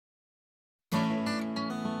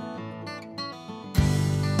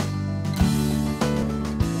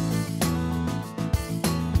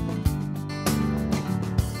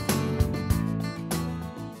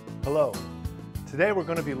Today we're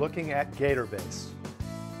going to be looking at Gator Base.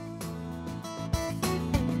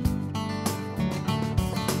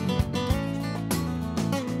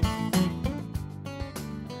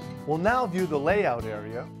 We'll now view the layout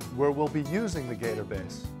area where we'll be using the Gator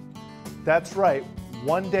Base. That's right,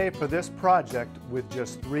 one day for this project with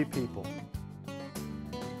just 3 people.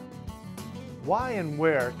 Why and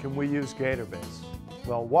where can we use Gator Base?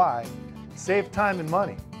 Well, why? Save time and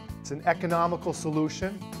money. It's an economical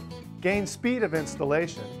solution. Gain speed of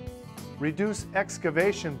installation. Reduce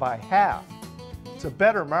excavation by half. It's a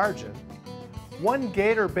better margin. One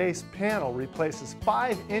Gator Base panel replaces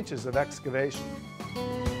 5 inches of excavation.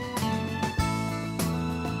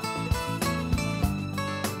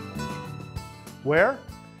 Where?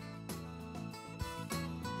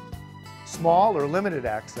 Small or limited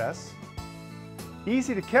access,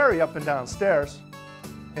 easy to carry up and down stairs,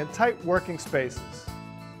 and tight working spaces.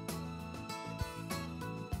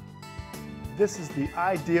 This is the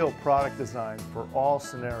ideal product design for all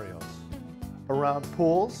scenarios. Around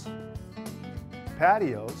pools,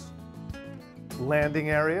 patios,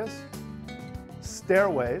 landing areas,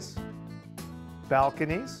 stairways,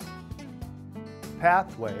 balconies,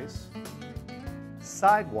 pathways,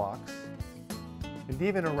 sidewalks, and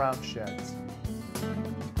even around sheds.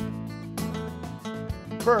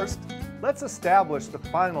 First, let's establish the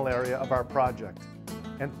final area of our project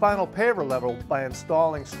and final paver level by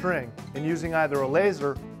installing string and using either a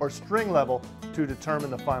laser or string level to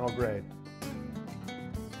determine the final grade.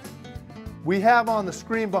 We have on the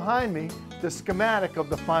screen behind me the schematic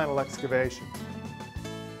of the final excavation.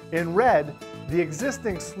 In red, the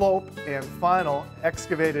existing slope and final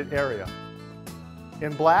excavated area.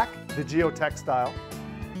 In black, the geotextile,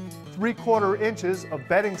 3/4 inches of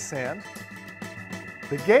bedding sand,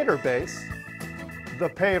 the Gator Base, the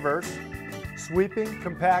pavers, sweeping,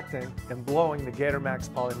 compacting, and blowing the Gator Max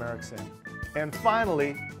polymeric sand. And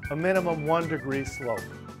finally, a minimum 1-degree slope.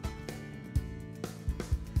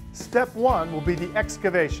 Step 1 will be the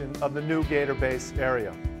excavation of the new Gator Base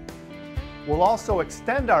area. We'll also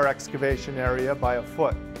extend our excavation area by a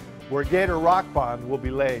foot, where Gator rock bond will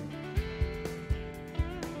be laid.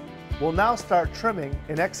 We'll now start trimming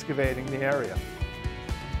and excavating the area.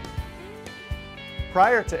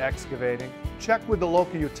 Prior to excavating, check with the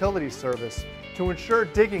local utility service to ensure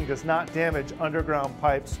digging does not damage underground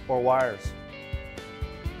pipes or wires.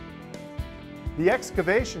 The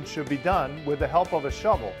excavation should be done with the help of a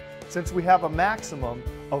shovel, since we have a maximum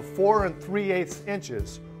of 4 3/8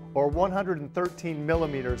 inches or 113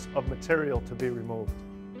 millimeters of material to be removed.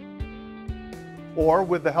 Or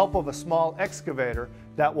with the help of a small excavator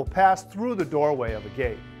that will pass through the doorway of a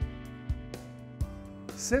gate.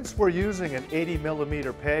 Since we're using an 80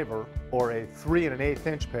 millimeter paver or a 3 1/8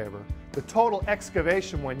 inch paver, the total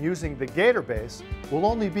excavation when using the Gator Base will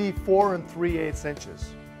only be 4 3/8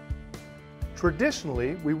 inches.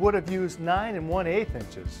 Traditionally, we would have used 9 1/8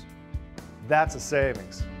 inches. That's a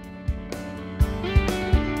savings.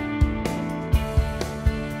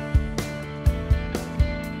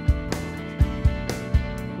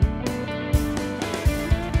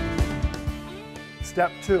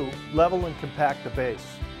 Step 2, level and compact the base.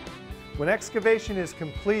 When excavation is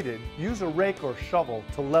completed, use a rake or shovel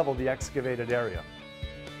to level the excavated area.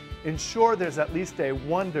 Ensure there's at least a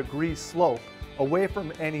 1-degree slope away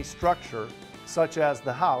from any structure, such as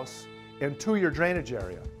the house, and to your drainage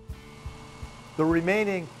area. The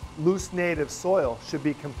remaining loose native soil should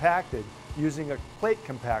be compacted using a plate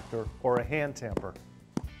compactor or a hand tamper.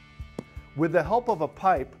 With the help of a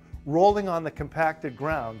pipe rolling on the compacted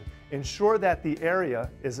ground, ensure that the area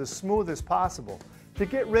is as smooth as possible to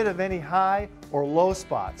get rid of any high or low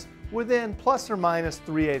spots within plus or minus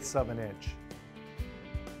 3/8 of an inch.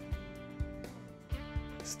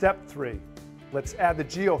 Step 3, let's add the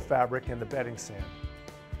geofabric and the bedding sand.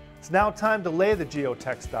 It's now time to lay the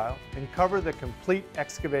geotextile and cover the complete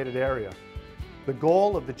excavated area. The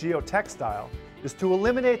goal of the geotextile is to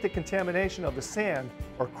eliminate the contamination of the sand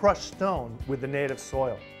or crushed stone with the native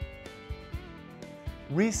soil.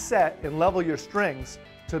 Reset and level your strings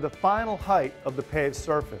to the final height of the paved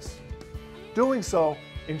surface. Doing so,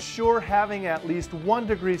 ensure having at least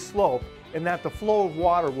 1-degree slope and that the flow of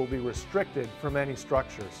water will be restricted from any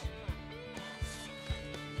structures.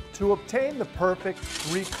 To obtain the perfect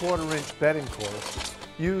 3/4 inch bedding course,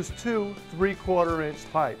 use 2 3/4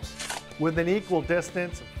 inch pipes with an equal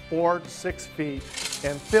distance of 4 to 6 feet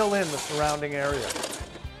and fill in the surrounding area.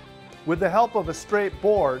 With the help of a straight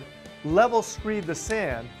board, level screed the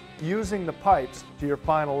sand using the pipes to your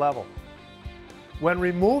final level. When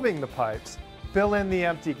removing the pipes, fill in the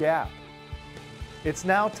empty gap. It's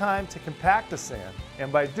now time to compact the sand,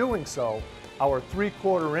 and by doing so, our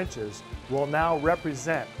 3/4 inches will now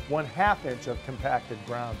represent 1/2 inch of compacted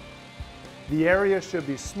ground. The area should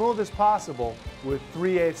be smooth as possible with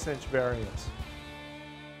 3/8 inch variance.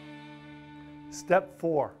 Step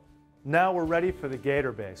 4. Now we're ready for the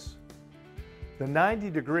Gator Base. The 90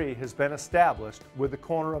 degree has been established with the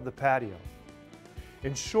corner of the patio.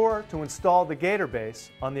 Ensure to install the Gator Base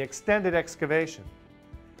on the extended excavation.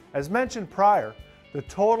 As mentioned prior, the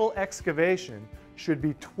total excavation should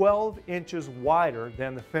be 12 inches wider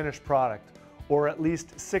than the finished product, or at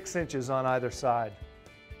least 6 inches on either side.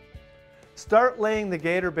 Start laying the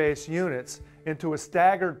Gator Base units into a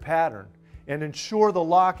staggered pattern and ensure the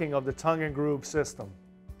locking of the tongue and groove system.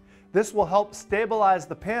 This will help stabilize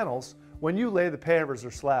the panels when you lay the pavers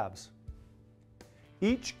or slabs.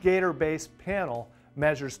 Each Gator Base panel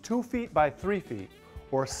measures 2 feet by 3 feet,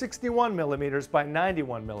 or 61 millimeters by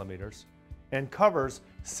 91 millimeters, and covers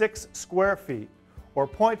 6 square feet, or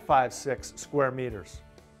 0.56 square meters.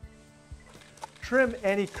 Trim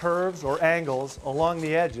any curves or angles along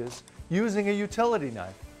the edges using a utility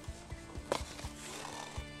knife.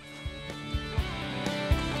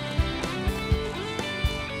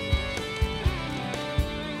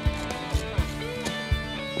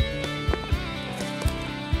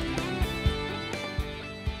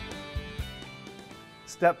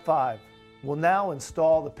 Step 5. We'll now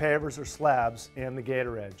install the pavers or slabs and the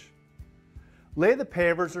Gator edge. Lay the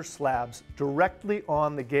pavers or slabs directly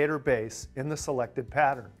on the Gator Base in the selected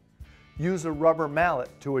pattern. Use a rubber mallet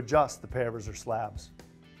to adjust the pavers or slabs.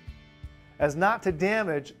 As not to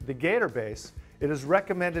damage the Gator Base, it is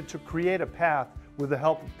recommended to create a path with the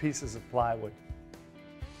help of pieces of plywood.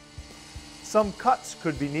 Some cuts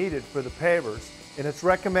could be needed for the pavers, and it's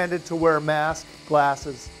recommended to wear masks,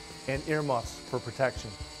 glasses, and earmuffs for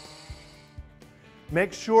protection.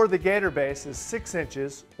 Make sure the Gator Base is 6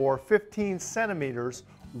 inches or 15 centimeters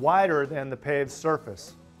wider than the paved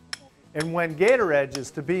surface. And when Gator edge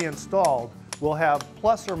is to be installed, we'll have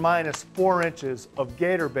plus or minus 4 inches of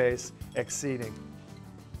Gator Base exceeding.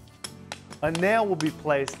 A nail will be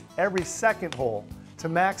placed every second hole to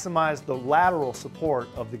maximize the lateral support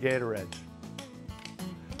of the Gator edge.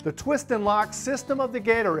 The twist and lock system of the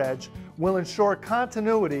Gator edge will ensure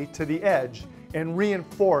continuity to the edge and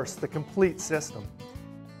reinforce the complete system.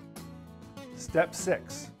 Step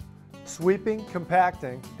 6. Sweeping,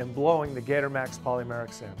 compacting, and blowing the Gator Max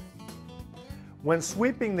polymeric sand. When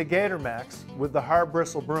sweeping the Gator Max with the hard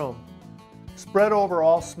bristle broom, spread over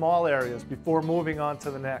all small areas before moving on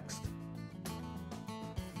to the next.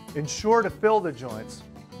 Ensure to fill the joints.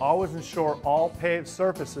 Always ensure all paved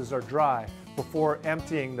surfaces are dry before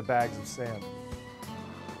emptying the bags of sand.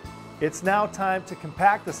 It's now time to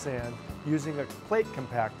compact the sand using a plate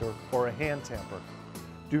compactor or a hand tamper.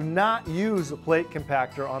 Do not use a plate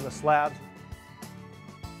compactor on the slabs.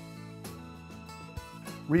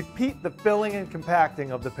 Repeat the filling and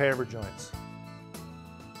compacting of the paver joints.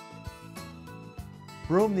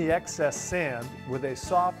 Broom the excess sand with a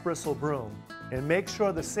soft bristle broom and make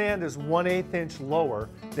sure the sand is 1/8 inch lower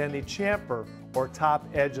than the chamfer or top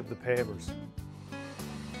edge of the pavers.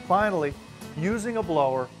 Finally, using a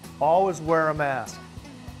blower, always wear a mask.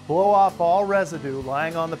 Blow off all residue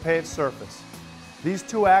lying on the paved surface. These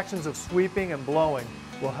two actions of sweeping and blowing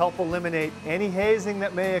will help eliminate any hazing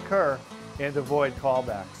that may occur and avoid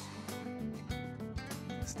callbacks.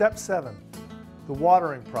 Step 7. The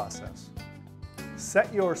watering process.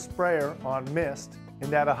 Set your sprayer on mist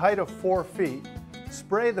and at a height of 4 feet,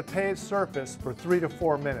 spray the paved surface for 3 to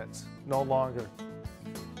 4 minutes, no longer.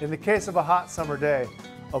 In the case of a hot summer day,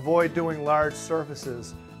 avoid doing large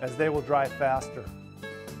surfaces as they will dry faster.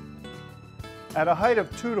 At a height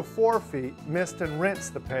of 2 to 4 feet, mist and rinse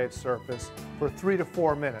the paved surface for 3 to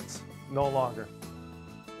 4 minutes, no longer.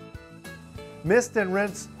 Mist and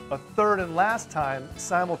rinse a third and last time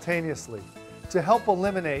simultaneously to help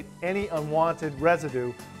eliminate any unwanted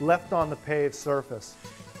residue left on the paved surface.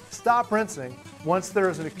 Stop rinsing once there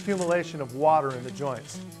is an accumulation of water in the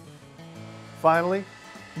joints. Finally,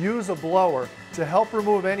 use a blower to help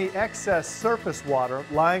remove any excess surface water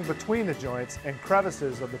lying between the joints and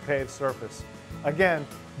crevices of the paved surface. Again,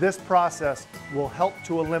 this process will help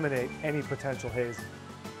to eliminate any potential hazing.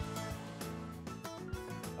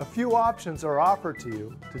 A few options are offered to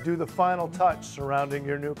you to do the final touch surrounding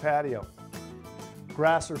your new patio.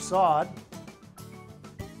 Grass or sod,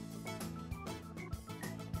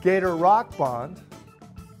 Gator Rock Bond,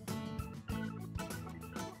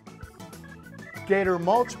 Gator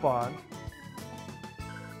Mulch Bond,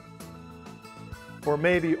 or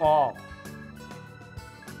maybe all.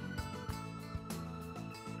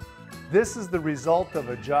 This is the result of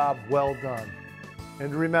a job well done.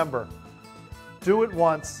 And remember, do it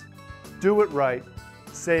once, do it right,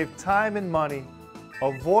 save time and money,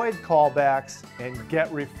 avoid callbacks, and get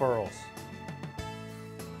referrals.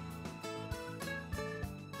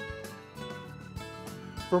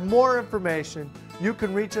 For more information, you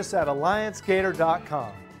can reach us at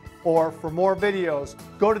AllianceGator.com, or for more videos,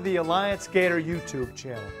 go to the Alliance Gator YouTube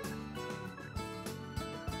channel.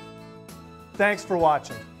 Thanks for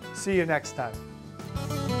watching. See you next time.